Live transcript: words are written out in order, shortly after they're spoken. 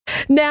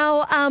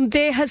Now,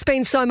 there has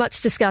been so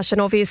much discussion,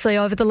 obviously,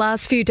 over the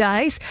last few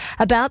days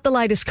about the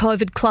latest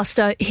COVID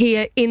cluster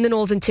here in the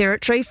Northern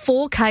Territory.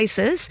 4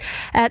 cases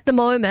at the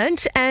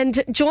moment.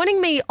 And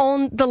joining me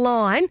on the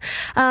line,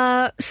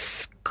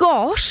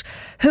 Scott,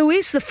 who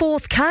is the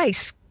 4th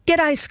case.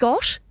 G'day,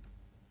 Scott.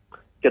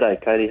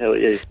 G'day, Katie. How are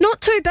you?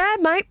 Not too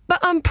bad, mate, but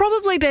I'm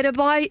probably better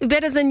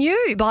than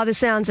you by the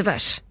sounds of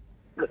it.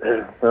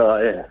 Oh,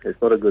 yeah,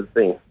 it's not a good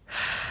thing.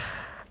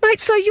 Mate,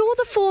 so you're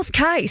the 4th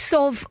case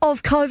of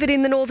COVID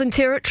in the Northern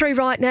Territory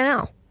right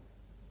now?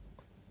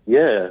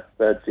 Yeah,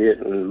 that's it.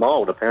 And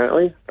mild,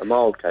 apparently. A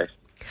mild case.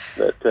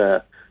 But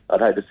I'd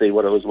hate to see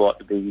what it was like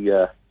to be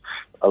a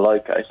low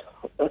case.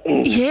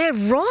 Yeah,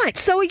 right.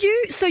 So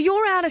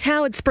you're out at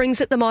Howard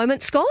Springs at the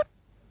moment, Scott?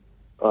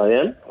 I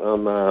am.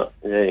 I'm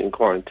in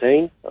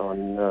quarantine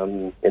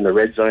in the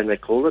red zone, they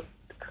call it.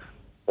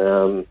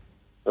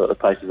 The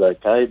place is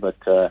okay, but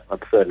I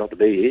prefer not to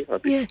be here.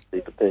 I'd be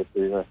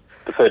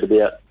prefer to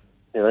be out,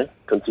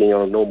 continue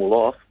on a normal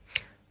life.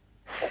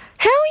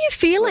 How are you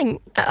feeling?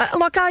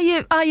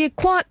 Are you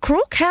quite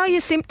crook? How are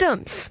your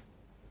symptoms?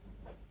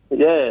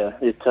 Yeah,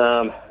 it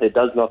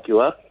does knock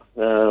you up.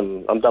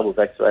 I'm double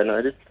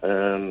vaccinated.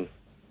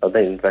 I've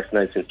been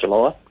vaccinated since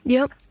July.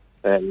 Yep.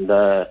 And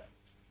I'm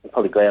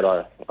probably glad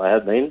I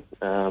have been.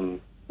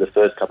 The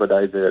first couple of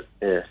days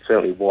it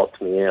certainly wiped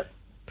me out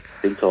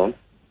big time.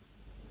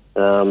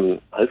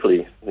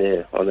 Hopefully,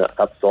 on the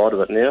upside of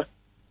it now.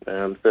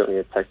 Certainly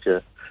attacks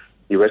your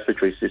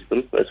respiratory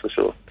system, that's for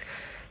sure.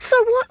 So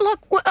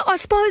I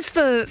suppose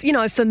for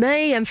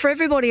me and for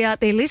everybody out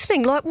there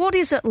listening, what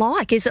is it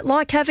like? Is it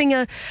like having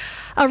a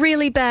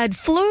really bad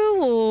flu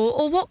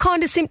or what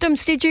kind of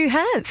symptoms did you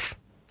have?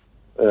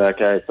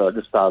 Okay, so I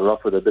just started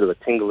off with a bit of a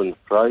tingle in the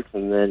throat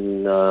and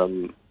then,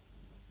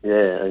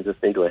 and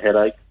just into a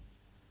headache.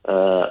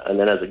 And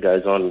then as it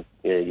goes on,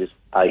 you just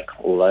ache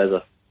all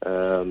over.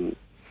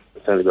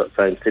 It's only got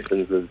the same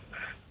symptoms as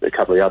a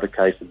couple of other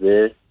cases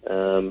there.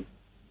 And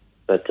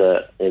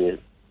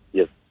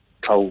you have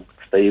cold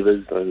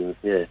fevers and,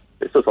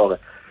 it's just like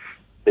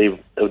it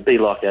would be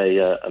like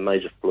a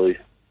major flu.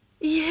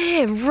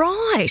 Yeah,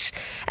 right.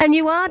 And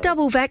you are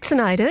double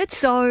vaccinated,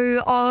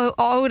 so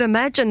I would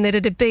imagine that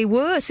it'd be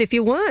worse if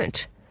you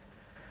weren't.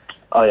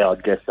 Oh, yeah,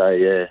 I'd guess so,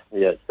 yeah.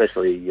 Yeah,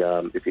 especially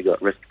if you've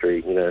got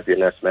respiratory, if you're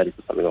an asthmatic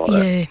or something like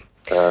that.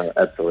 Yeah.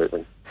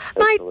 Absolutely.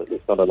 Mate, absolutely.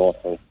 It's not a nice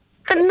thing.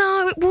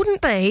 No, it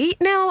wouldn't be.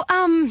 Now,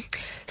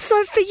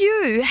 so for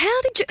you,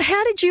 how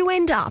did you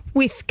end up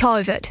with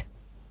COVID?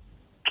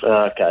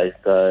 Okay,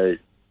 so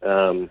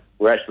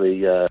we're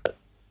actually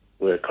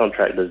we're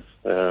contractors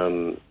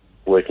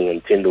working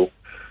in Tyndall,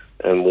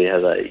 and we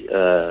have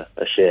a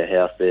share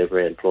house there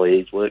where our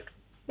employees work.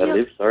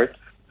 Live.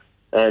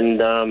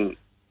 And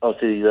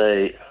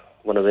obviously,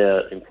 one of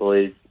our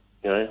employees,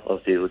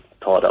 obviously was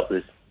tied up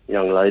with this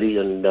young lady,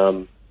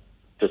 and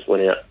just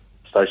went out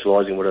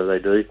socialising, whatever they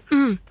do.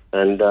 Mm.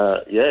 And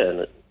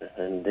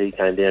and he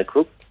came down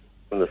crook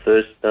on the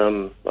first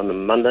on the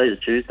Monday to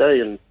Tuesday,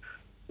 and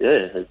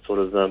it sort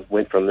of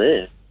went from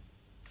there.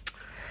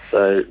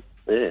 So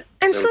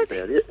and so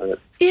about it. And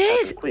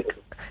yes. Quick.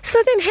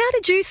 So then, how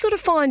did you sort of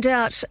find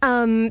out?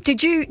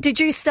 Did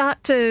you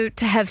start to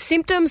have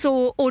symptoms,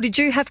 or did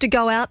you have to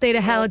go out there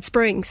to Howard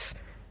Springs?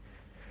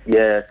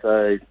 Yeah.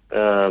 So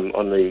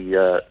on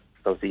the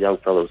obviously young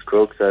fellow was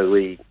crook, so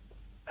we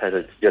had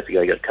to just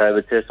go get a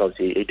COVID test.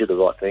 Obviously, he did the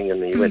right thing,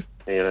 and he went.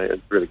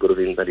 It's really good of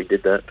him that he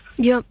did that.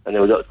 Yep. And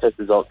then we got test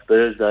results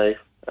Thursday,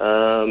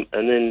 and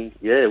then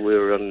we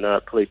were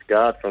on police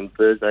guard from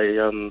Thursday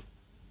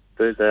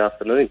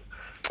afternoon,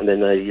 and then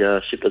they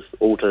shipped us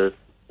all to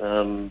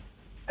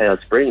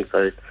Howard Springs.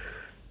 So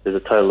there's a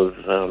total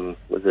of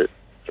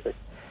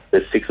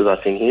there's 6 of us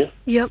in here.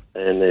 Yep.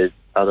 And there's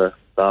other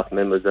staff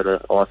members that are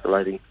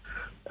isolating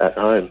at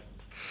home.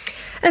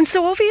 And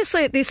so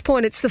obviously at this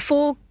point it's the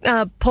 4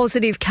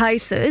 positive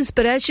cases,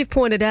 but as you've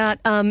pointed out,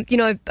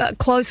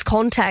 close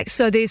contacts,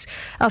 so there's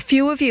a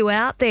few of you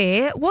out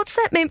there. What's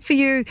that meant for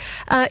you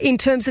in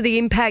terms of the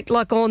impact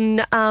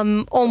on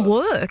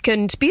work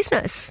and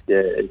business?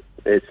 Yeah,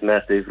 it's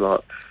massive.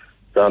 So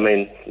I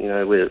mean,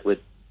 we're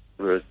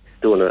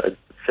doing a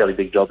fairly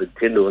big job in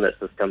Tyndall, and that's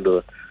just come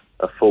to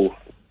a full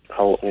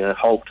halt.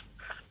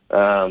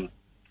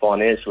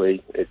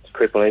 Financially, it's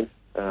crippling.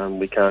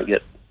 We can't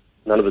get.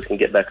 None of us can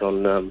get back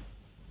on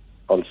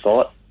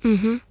site.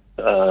 Mm-hmm.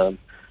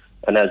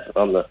 And as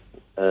I'm the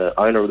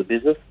owner of the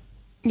business,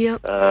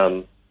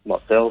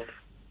 myself,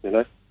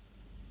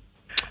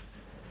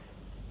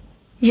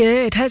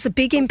 Yeah, it has a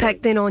big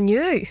impact then on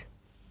you.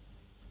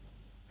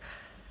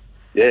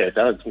 Yeah, it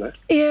does, mate.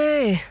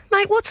 Yeah.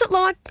 Mate, what's it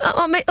like?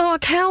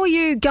 How are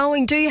you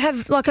going? Do you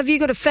have you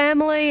got a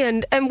family?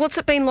 And what's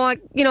it been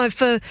like,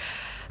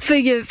 for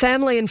your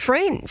family and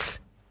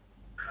friends?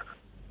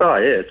 Oh,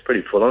 yeah, it's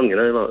pretty full on,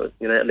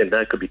 and then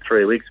that could be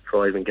 3 weeks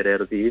before I even get out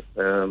of here.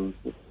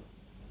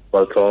 By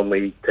the time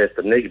we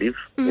tested negative,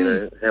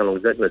 how long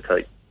is that going to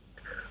take?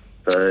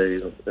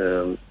 So,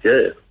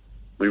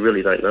 we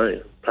really don't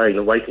know. Playing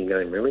the waiting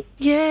game, really.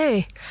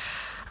 Yeah.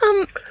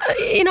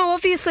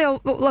 Obviously,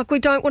 we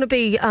don't want to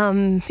be,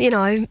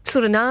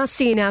 sort of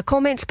nasty in our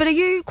comments, but are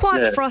you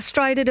quite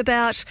frustrated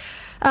about,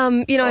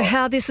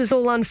 how this has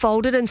all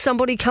unfolded and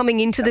somebody coming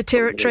into the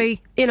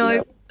territory, and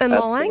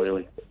lying?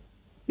 Absolutely.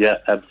 Yeah,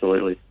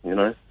 absolutely.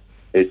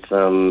 It's,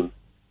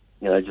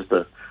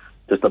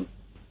 just a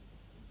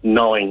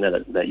knowing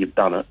that you've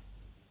done it,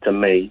 to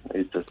me,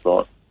 it's just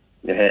like,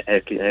 how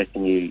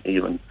can you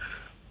even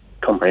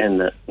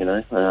comprehend that,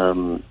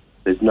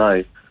 There's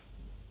no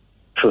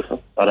truth.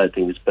 I don't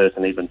think this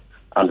person even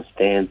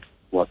understands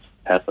what's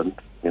happened,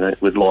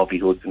 with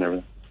livelihoods and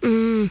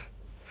everything.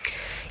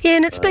 Yeah,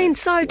 and it's been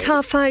so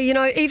tough, hey?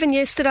 Even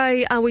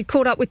yesterday we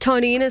caught up with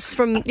Tony Innes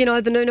from, the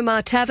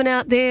Noonamar Tavern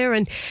out there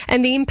and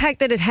the impact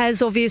that it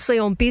has, obviously,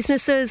 on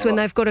businesses when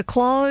they've got to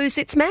close.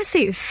 It's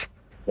massive.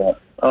 Yeah.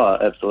 Oh,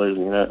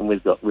 absolutely. And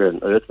we're an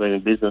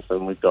earth-moving business,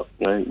 and we've got,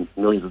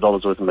 millions of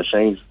dollars worth of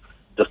machines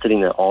just sitting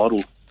there idle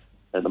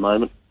at the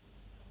moment.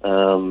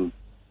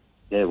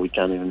 We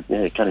can't even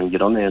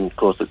get on there, and of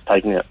course it's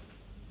taking out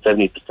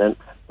 70%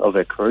 of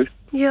our crew.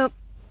 Yep.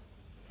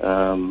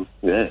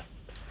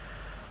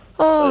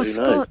 Oh,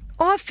 so, Scott,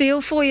 I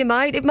feel for you,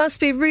 mate. It must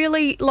be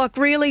really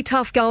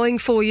tough going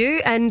for you,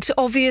 and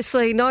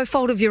obviously no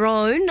fault of your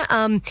own.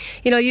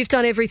 You've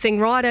done everything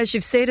right, as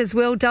you've said as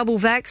well, double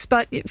vax,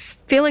 but you're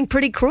feeling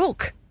pretty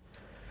crook.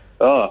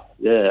 Oh,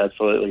 yeah,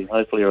 absolutely.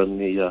 Hopefully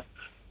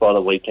by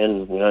the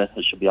weekend,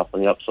 it should be up on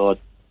the upside,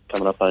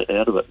 coming up out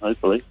of it,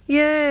 hopefully.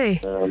 Yeah.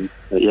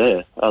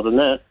 Other than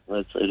that,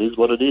 it is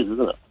what it is,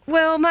 isn't it?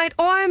 Well, mate,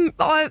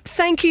 I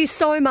thank you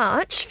so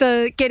much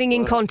for getting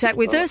in contact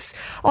with us.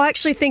 I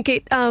actually think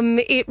it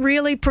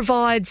really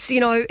provides,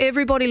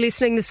 everybody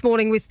listening this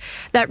morning with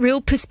that real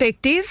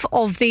perspective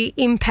of the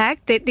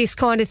impact that this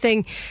kind of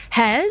thing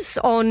has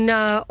on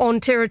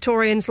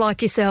Territorians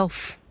like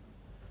yourself.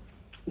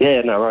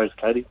 Yeah, no worries,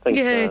 Katie.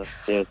 Thanks.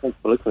 Thanks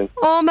for listening.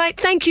 Oh, mate,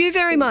 thank you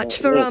very much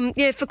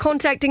for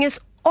contacting us.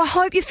 I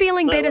hope you're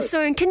feeling better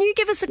soon. Can you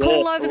give us a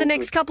call over the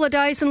next couple of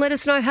days and let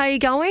us know how you're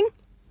going?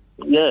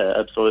 Yeah,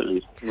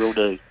 absolutely. Will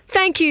do.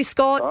 Thank you,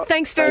 Scott. Right.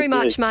 Thanks very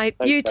much, mate.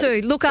 Thanks, you too.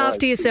 Look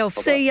after yourself.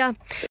 Bye-bye. See ya.